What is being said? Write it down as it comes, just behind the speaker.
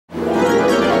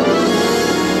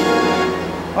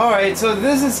Alright, so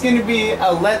this is going to be a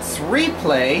Let's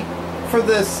Replay for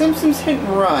the Simpsons Hit and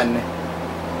Run.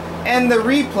 And the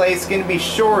replay is going to be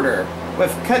shorter,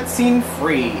 with cutscene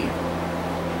free.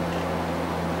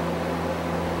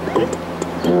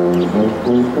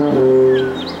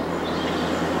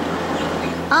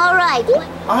 Alright.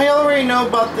 I already know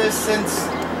about this since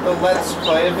the Let's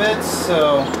Play of it,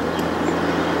 so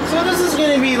this is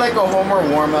going to be like a Homer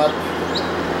warm-up.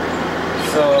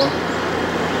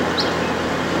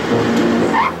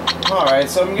 Alright,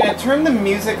 so I'm going to turn the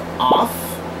music off.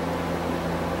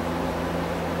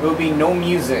 There will be no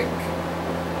music.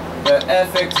 The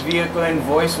FX vehicle and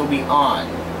voice will be on.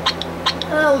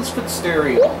 Let's put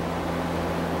stereo.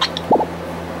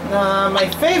 My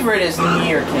favorite is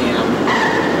near cam.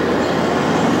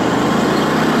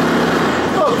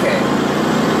 Okay.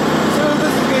 So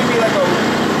this is going to be like a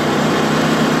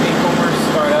Homer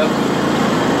startup.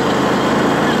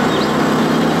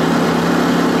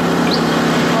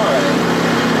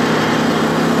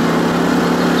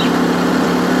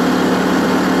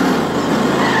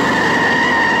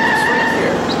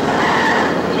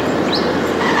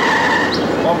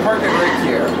 Park it right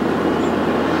here.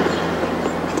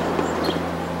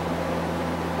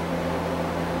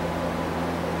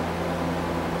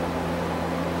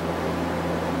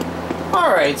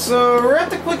 Alright, so we're at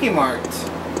the Quickie Mart. Do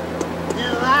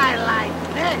I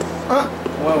like this? Huh?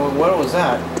 What was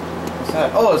that? What's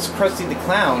that? Oh, it's Krusty the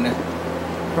Clown.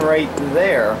 Right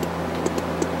there.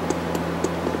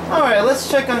 Alright, let's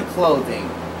check on clothing.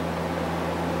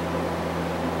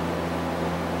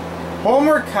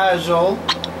 Homer Casual.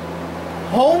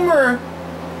 Homer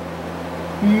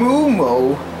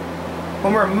Mumo,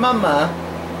 Homer Mama,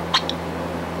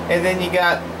 and then you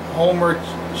got Homer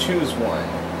Choose One.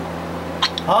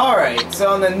 Alright,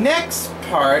 so on the next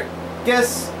part,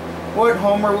 guess what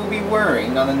Homer will be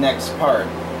wearing on the next part?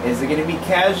 Is it going to be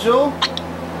casual,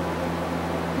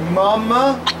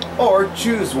 Mama, or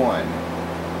Choose One?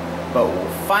 But we'll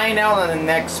find out on the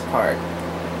next part.